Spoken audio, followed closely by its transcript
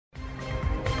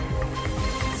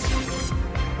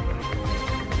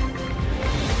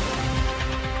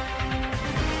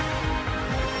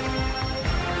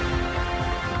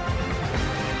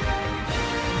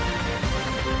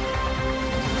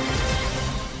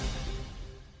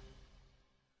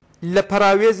لە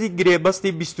پەراوێزی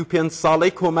گرێبەستی 25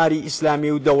 ساڵەی کۆماری ئیسلامی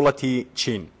و دەوڵەتی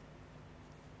چین.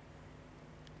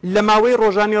 لە ماوەی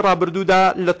ڕۆژانی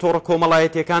ڕابردوودا لە تۆڕە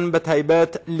کۆمەڵایەتیەکان بە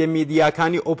تایبەت لە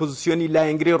میدیاکانی ئۆپۆزیسیۆنی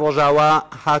لایەنگری ڕۆژاوا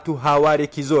هاتوو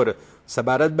هاوارێکی زۆر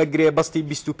سەبارەت بە گرێبەستی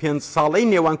 25 ساڵەی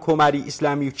نێوان کۆماری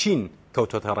ئیسلامی و چین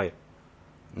کەوتۆتە ڕێ.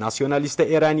 ناسیۆنالیستە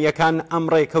ئێرانیەکان ئەم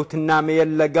ڕێکەوتن نامەیە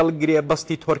لەگەڵ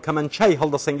گرێبەستی تۆرکەمەنچای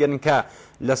هەڵدەسەنگێنن کە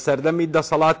لە سەردەمی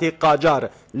دەسەڵاتی قاجار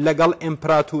لەگەڵ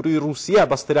ئیمپراتوری رووسیا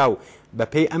بەسترا و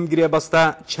بەپێی ئەم گرێبەستە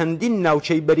چەندین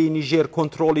ناوچەی بەرینی ژێر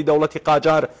کۆنتڕۆڵی دەوڵەتی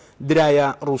قاجار درایە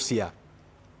رووسیا.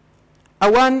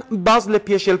 ئەوان باز لە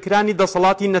پێشێلکرانی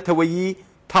دەسەڵاتی نەتەوەیی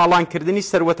تاڵانکردنی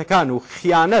سەروەتەکان و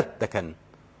خیانەت دەکەن.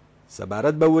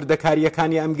 سەبارەت بە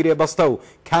وردەکاریەکانی ئەم گرێبەستە و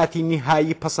کاتی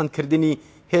نیهایی پەسەندکردنی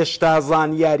هێشتا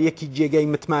زانیاریەکی جێگەی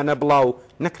متمانە بڵاو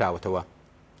نەکراوەتەوە.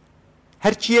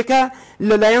 هەرچیەکە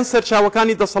لەلایەن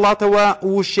سەرچاوەکانی دەسەڵاتەوە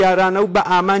وشیارانە و بە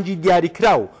ئامانجی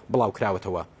دیاریکراو بڵاو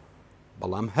کراوەتەوە.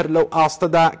 بەڵام هەر لەو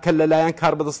ئاستەدا کە لەلایەن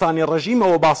کاربەدەستانی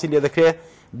ڕەژیمەوە باسی لێ دەکرێت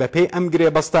بەپێی ئەم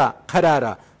گرێبەستە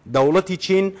قەرارە دەوڵەتی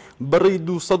چین بڕی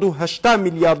 280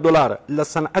 میلیارد دلار لە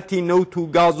سەنعەتی نەوت و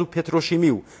گاز و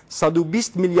پێترۆشیمی و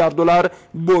 120 میلیارد دلار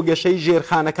بۆ گەشەی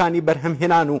ژێرخانەکانی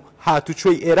بەرهەمهێنان و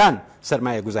هاتوچۆی ئێران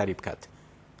سەرمایە گوزاری بکات.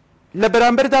 لە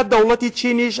بەرامبەردا دەوڵەتی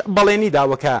چینیش بەڵێنی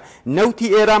داوەکە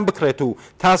نەوتی ئێران بکڕێت و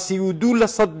تا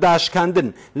 32%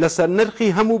 داشکاندن لەسەر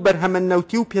نرخی هەموو بەرهەمە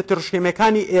نەوتی و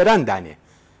پێترۆشیمەکانی ئێران دانێ.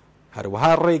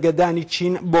 هەروەها ڕێگەدانی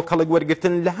چین بۆ کەڵک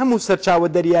وەرگرتن لە هەموو سەرچاوە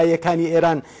دەریایەکانی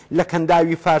ئێران لە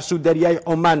کەنداوی فارس و دەریای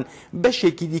عۆمان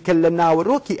بەشێکی دیکە لە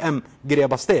ناوەڕۆکی ئەم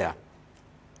گرێبەستەیە.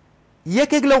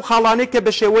 یەکێک لەو خاڵانەی کە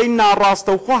بە شێوەی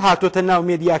ناڕاستەوخۆ هاتۆتە ناو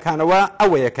مێدیاکانەوە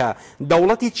ئەوەیە کە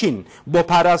دەوڵەتی چین بۆ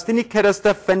پاراستنی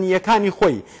کەرەستە فەنیەکانی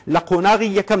خۆی لە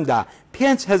قۆناغی یەکەمدا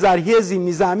 5,000 هێزی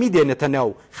نظامی دێنێتە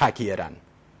ناو خاکی ئێران.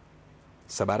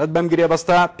 سەبارەت بەم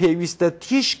گرێبەستە پێویستە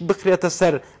تیشک بخرێتە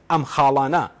سەر ئەم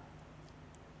خاڵانە.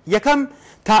 یەکەم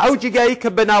تا ئەو جگایی کە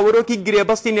بە ناوەڕۆکی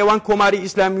گرێبەستی نێوان کۆماری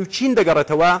ئیسلامی و چین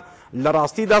دەگەڕێتەوە لە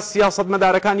ڕاستیدا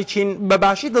سیاسەتمەدارەکانی چین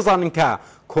بەباشی دەزانن کە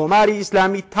کۆماری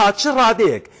ئیسلامی تا چ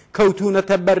ڕادەیەک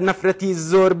کەوتونەتە بەرنەفرەتی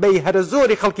زۆربەی هەرە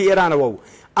زۆری خەڵکی ئێرانەوە و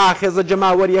ئاخێزە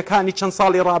جەماوەریەکانی چەند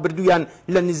ساڵی ڕابردوویان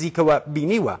لە نزیکەوە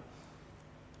بینیوە.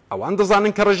 ئەوان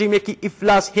دەزانن کە ڕژیمێکی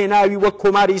ئیفلاس هێناوی وەک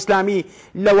کۆماری ئیسلامی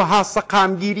لەوەها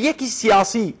سەقامگیریەکی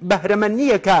سیاسی بەهرەمە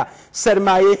نییە کە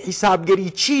سەرمایەی حیسابگەری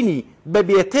چینی بە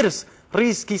بێترس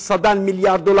ریسکی 100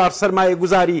 میلیارد دلار سەرمایە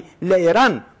گوزاری لە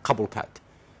ئێران قبول کات.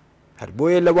 هەر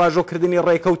بۆیە لە واژۆکردنی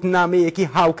ڕێکەوت نامەیەکی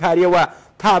هاوکاریەوە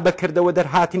تا بەکردەوە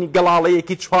دەرهاتنی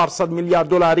گەڵاڵەیەکی 400 میلیارد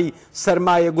دلاری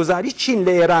سەرمایە گوزاری چین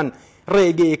لە ئێران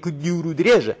ڕێگەیەکی دوور و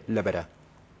درێژە لەبەرە.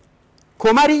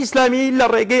 کۆماری ئیسلامی لە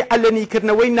ڕێگەی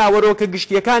ئەلەنیکردنەوەی ناوەڕۆکە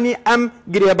گشتیەکانی ئەم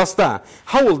گرێبەستە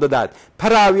هەوڵ دەدات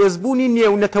پەراوێزبوونی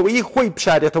نێونەتەوەیی خۆی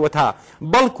بشارێتەوە تا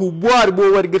بەڵکو بوار بۆ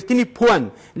وەرگرتنی پۆن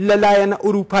لەلایەنە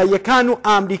ئوروپاییەکان و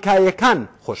ئامریکایەکان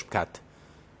خۆش بکات.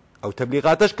 ئەو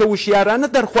تەبلیغاتش کە وشیارانە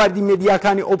دەرخواردی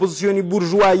مێدیاکانی ئۆپۆزیسیۆنی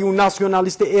بورژوایی و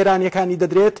ناسیۆنالیستە ئێرانیەکانی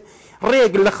دەدرێت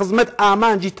ڕێگ لە خزمەت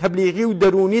ئامانجی تەبلیغی و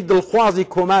دەرونی دڵخوازی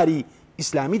کۆماری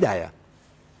ئیسلامیدایە.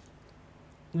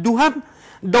 دووهەم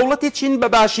دەوڵەتی چین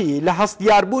بەباشی لە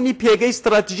هەستیاربوونی پێگەی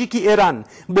استراتیژیکی ئێران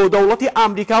بۆ دەوڵەتی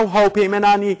ئامریکا و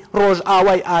هاوپەیمەنانی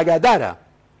ڕۆژئاوای ئاگادارە.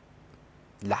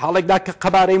 لە حاڵێکدا کە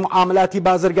قەبارەی معاملاتی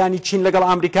بازرگانی چین لەگەڵ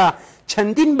ئامریکا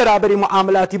چەندین بەرابەری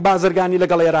معاملاتی بازرگانی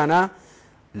لەگەڵ ئێرانە،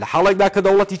 لە حاڵێکدا کە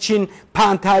دەوڵەتی چین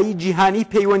پانتایی جیهانی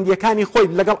پەیوەندیەکانی خۆی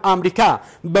لەگەڵ ئامریکا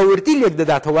بەوردی لێک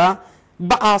دەداتەوە،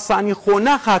 بە ئاسانی خۆ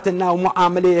ناخاتە ناو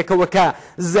معاملەیەکەوە کە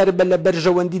زەربە لە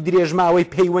بەرژەوەندی درێژماوەی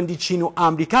پەیوەندی چین و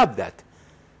ئامریکا بدات.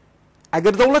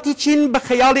 ئەگەر دەوڵەتی چین بە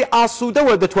خەیاڵی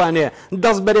ئاسوودەوە دەتوانێت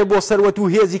دەست بەرێ بۆ سەروەت و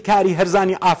هێزی کاری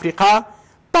هەرزانی ئافریقا،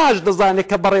 باش دەزانێت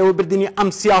کە بەڕێوەبردننی ئەم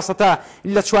سیاسەتە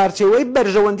لە چوارچێوەی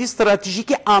بەرژەوەندی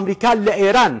استراتیژیکی ئامریکا لە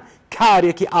ئێران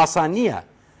کارێکی ئاسان نییە.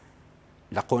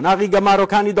 لە قۆناغی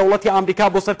گەمارۆکانی دەوڵەتی ئامریکا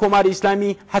بۆ سەر کۆماری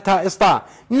ئیسلامی هەتا ئێستا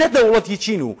نە دەوڵەتی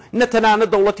چین و نەتەنانە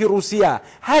دەوڵەتی رووسیا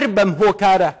هەر بەم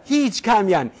هۆکارە هیچ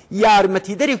کامیان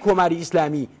یارمەتیدەری کۆماری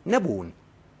ئیسلامی نەبوون.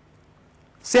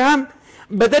 سێهەم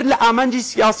بەدەر لە ئامانجی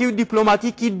سیاسی و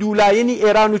دیپلۆماتیکی دوولایەنی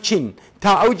ئێران و چین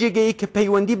تا ئەو جێگەی کە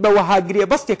پەیوەندی بەوەها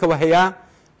گرێبەستێکەوە هەیە،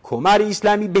 کۆماری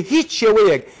ئیسلامی بە هیچ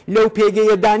شێوەیەک لەو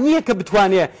پێگەیەدا نییە کە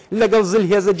بتوانێت لەگەڵ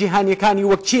زلهێزە جیهانیەکانی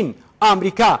وەک چین،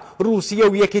 ئامریکا، رووسیا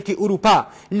و یەکێتی ئوروپا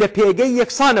لە پێگەی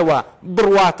یەکسانەوە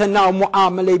بڕواتە ناو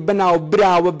معاملەی بەناو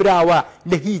براوە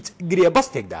لە هیچ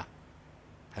گرێبەستێکدا.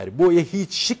 هەر بۆیە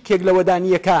هیچ شکێک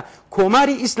لەوەدانیەکە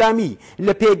کۆماری ئیسلامی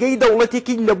لە پێگەی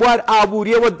دەوڵەتێکی لە بوار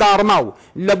ئابووریەوە داڕماو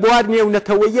لە بوار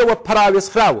نێونەتەوەیەوە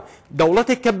پراوێزخراو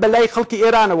دەوڵەتێک کە بەلای خەڵکی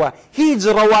ئێرانەوە هیچ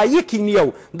ڕەوایەکی نییە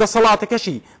و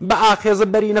دەسەڵاتەکەشی بە ئاخێزە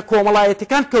بەرینە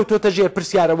کۆمەڵایەتەکان کەوتۆتە ژێر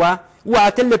پرسیارەوە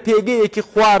واتە لە پێگەیەکی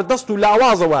خواردەست و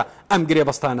لاوازەوە ئەم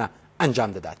گرێبەستانە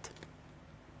ئەنجام دەدات.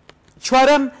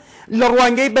 چوارەم لە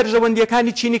ڕوانگەی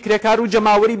بەرژەوەندیەکانی چینی کرێکار و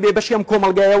جەماوەری بێبەشی ئەم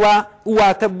کۆمەلگایەوە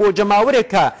واتە بۆ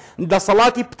جەماوەرێکە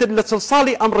دەسەڵاتی پتر لە 40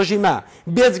 ساڵی ئەم ڕژیمە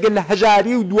بێجگە لە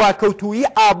هەژاری و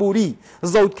دواکەوتووی ئابووری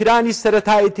زەوتکرانی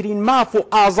سەرەتاییترین ماف و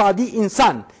ئازادی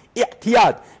ئینسان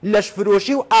ئیعتیاد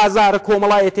لەشفرۆشی و ئازارە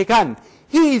کۆمەڵایەتەکان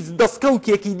هیچ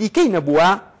دەستکەوتێکی دیکەی نەبووە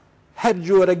هەر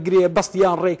جۆرە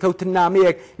گرێبەستیان ڕێکەوتن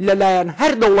نامەیەک لەلایەن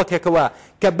هەر دەوڵەتێکەوە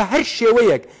کە بە هەر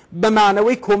شێوەیەک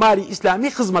بەمانەوەی کۆماری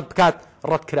ئیسلامی خزمەت بکات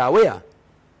ڕەتکراوەیە.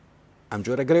 ئەم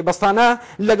جۆرە گرێبەستانە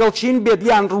لەگەڵ چین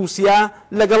بێدیان رووسیا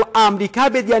لەگەڵ ئامریکا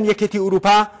بێدیان یەکێتی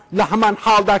ئوروپا لە هەمان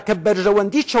حاڵدا کە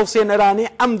بەرژەوەندی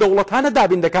چەوسێنەرانی ئەم دەوڵەتانە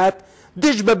دابین دەکات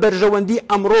دژ بە بەرژەوەندی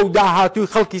ئەمڕۆ و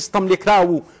داهاتووی خەڵکی ستەم لێکراو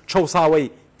و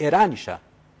چەوساوەی ئێرانیشە.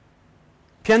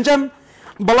 پێنجەم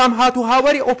بەڵام هاتوو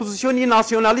هاوەری ئۆپۆزیسیۆنی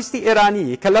ناسیۆنالیستی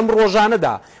ئێرانی کە لەم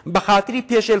ڕۆژانەدا بە خاتری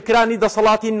پێشێلکرانی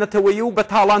دەسەڵاتی نەتەوەیی و بە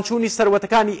تاڵانچوونی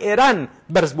سەروەتەکانی ئێران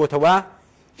بەرز بۆتەوە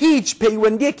هیچ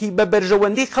پەیوەندێکی بە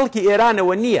بەرژەوەندی خەڵکی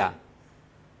ئێرانەوە نییە.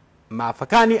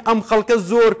 مافەکانی ئەم خەڵکە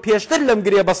زۆر پێشتر لەم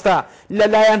گرێبەستە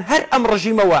لەلایەن هەر ئەم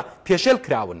ڕژیمەوە پێشێل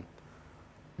کراون.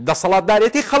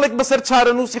 دەسەڵاتدارێتی خەڵک بەسەر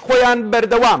چارەنووسی خۆیان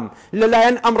بەردەوام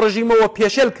لەلایەن ئەم ڕژیمەوە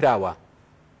پێشێل کراوە.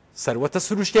 سەروەتە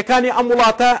سروشتیەکانی ئەم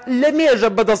وڵاتە لە مێژە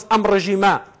بەدەست ئەم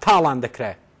ڕژیمە تاڵان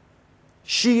دەکرێت.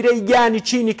 شیرەی گیانی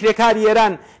چینی کرێکاری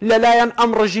ئێران لەلایەن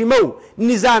ئەم ڕژیمە و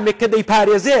نیزامێک کە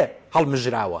دەیپارێزێ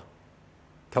هەڵمژراوە.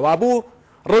 کەوابوو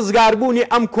ڕزگاربوونی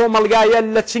ئەم کۆمەلگایە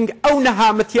لە چنگ ئەو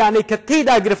نەهامەتیانەی کە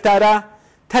تێیدا گرفتارە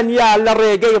تەنیا لە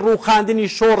ڕێگەی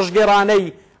ڕووخاندنی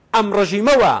شۆڕژگێڕانەی ئەم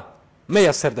ڕژیمەوە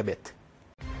مەیەسەر دەبێت.